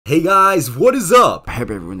Hey guys, what is up? I hope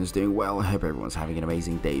everyone is doing well. I hope everyone's having an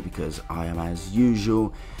amazing day because I am as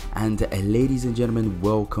usual. And ladies and gentlemen,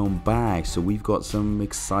 welcome back. So we've got some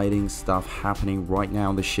exciting stuff happening right now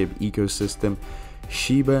in the Shib ecosystem.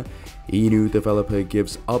 Shiba Inu developer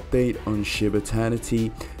gives update on Shib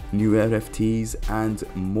Eternity, new NFTs and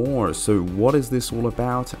more. So what is this all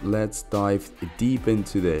about? Let's dive deep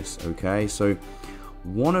into this. Okay, so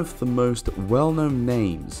one of the most well-known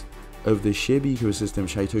names of the Shib ecosystem,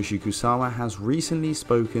 SHYTOSHI Kusama, has recently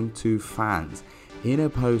spoken to fans. In a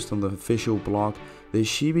post on the official blog, the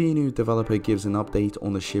Shiba Inu developer gives an update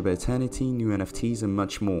on the Shiba Eternity, new NFTs and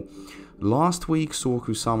much more. Last week saw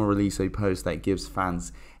Kusama release a post that gives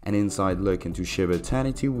fans an inside look into Shiba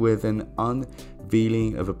Eternity with an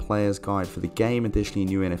unveiling of a player's guide for the game. Additionally,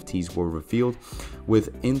 new NFTs were revealed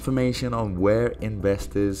with information on where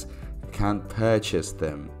investors can purchase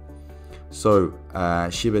them. So,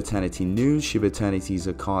 Shiba Eternity news. Shiba Eternity is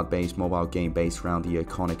a card-based mobile game based around the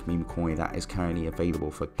iconic meme coin that is currently available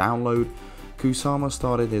for download. Kusama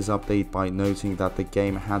started his update by noting that the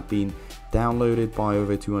game had been downloaded by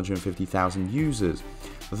over 250,000 users.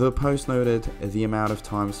 The post noted the amount of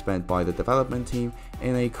time spent by the development team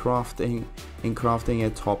in crafting a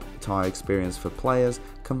top-tier experience for players.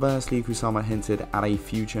 Conversely, Kusama hinted at a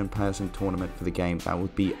future in-person tournament for the game that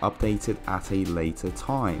would be updated at a later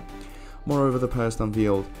time. Moreover, the post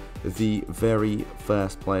unveiled the very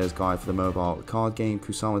first player's guide for the mobile card game.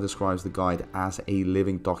 Kusama describes the guide as a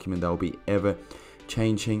living document that will be ever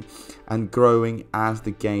changing and growing as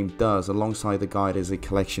the game does. Alongside the guide is a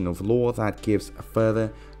collection of lore that gives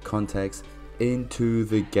further context into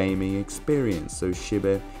the gaming experience. So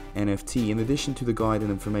Shiba NFT. In addition to the guide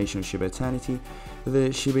and information of Shiba Eternity,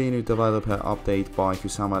 the Shiba Inu developer update by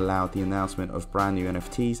Kusama allowed the announcement of brand new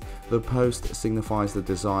NFTs. The post signifies the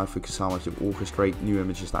desire for Kusama to orchestrate new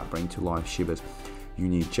images that bring to life Shiba's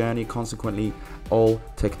unique journey. Consequently, all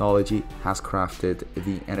technology has crafted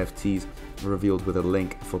the NFTs revealed with a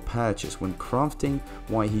link for purchase. When crafting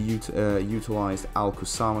why he utilized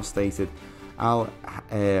Kusama stated,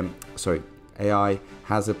 AI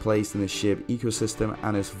has a place in the Shib ecosystem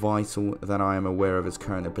and it's vital that I am aware of its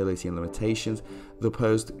current ability and limitations. The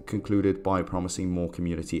post concluded by promising more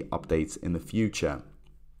community updates in the future.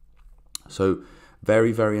 So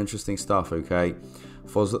very interesting stuff. Okay,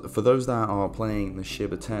 for those that are playing the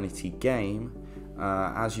Shib Eternity game,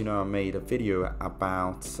 as you know, I made a video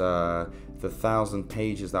about the 1,000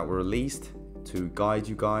 pages that were released to guide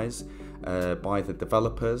you guys by the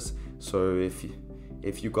developers. So if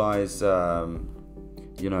you guys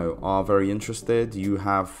you know, are very interested, you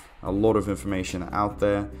have a lot of information out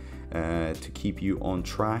there to keep you on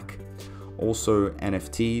track. Also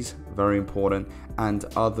NFTs, very important, and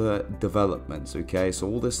other developments. Okay, so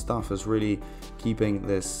all this stuff is really keeping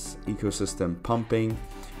this ecosystem pumping,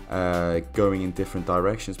 going in different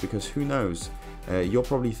directions, because who knows, you're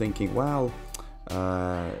probably thinking, well,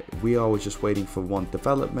 we are just waiting for one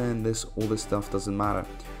development, all this stuff doesn't matter.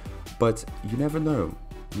 But you never know.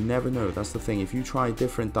 You never know. That's the thing. If you try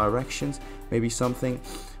different directions, maybe something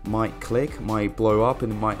might click, might blow up,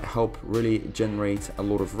 and it might help really generate a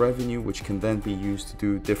lot of revenue, which can then be used to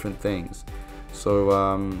do different things.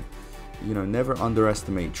 So, you know, never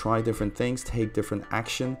underestimate. Try different things, take different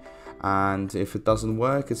action, and if it doesn't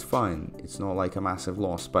work, it's fine. It's not like a massive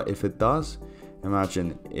loss. But if it does,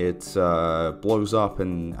 imagine it blows up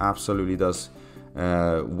and absolutely does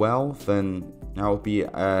well, then that would be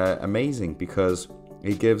amazing, because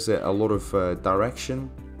it gives it a lot of direction,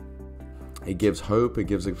 it gives hope, it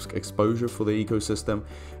gives exposure for the ecosystem.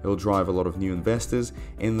 It will drive a lot of new investors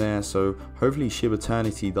in there. So hopefully Shiba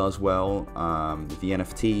Eternity does well, the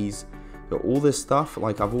NFTs, all this stuff.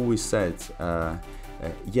 Like I've always said,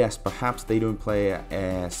 yes, perhaps they don't play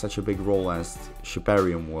such a big role as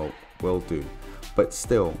Shibarium will do, but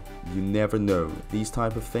still, you never know. These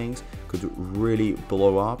type of things could really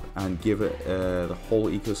blow up and give it, the whole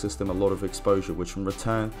ecosystem a lot of exposure, which in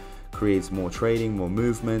return creates more trading, more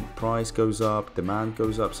movement, price goes up, demand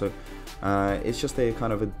goes up. So it's just a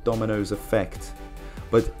kind of a dominoes effect.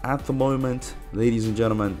 But at the moment, ladies and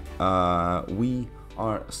gentlemen, we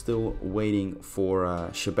are still waiting for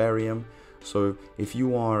Shibarium. So if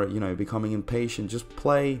you are, you know, becoming impatient, just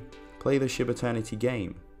play the Shiba Eternity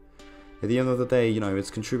game. At the end of the day, you know,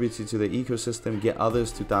 it's contributed to the ecosystem. Get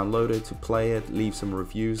others to download it, to play it, leave some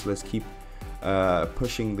reviews. Let's keep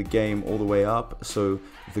pushing the game all the way up, so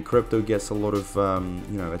the crypto gets a lot of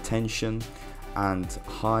you know, attention and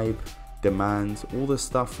hype, demand. All this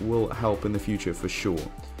stuff will help in the future for sure.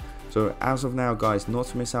 So as of now, guys, not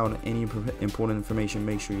to miss out on any important information,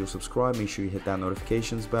 make sure you're subscribed, make sure you hit that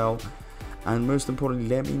notifications bell, And most importantly,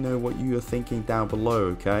 let me know what you are thinking down below,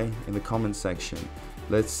 okay, in the comment section.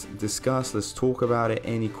 Let's discuss, let's talk about it.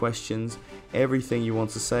 Any questions, everything you want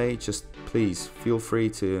to say, just please feel free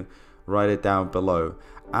to write it down below.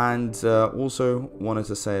 And also wanted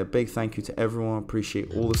to say a big thank you to everyone.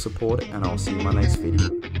 Appreciate all the support, and I'll see you in my next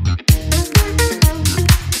video.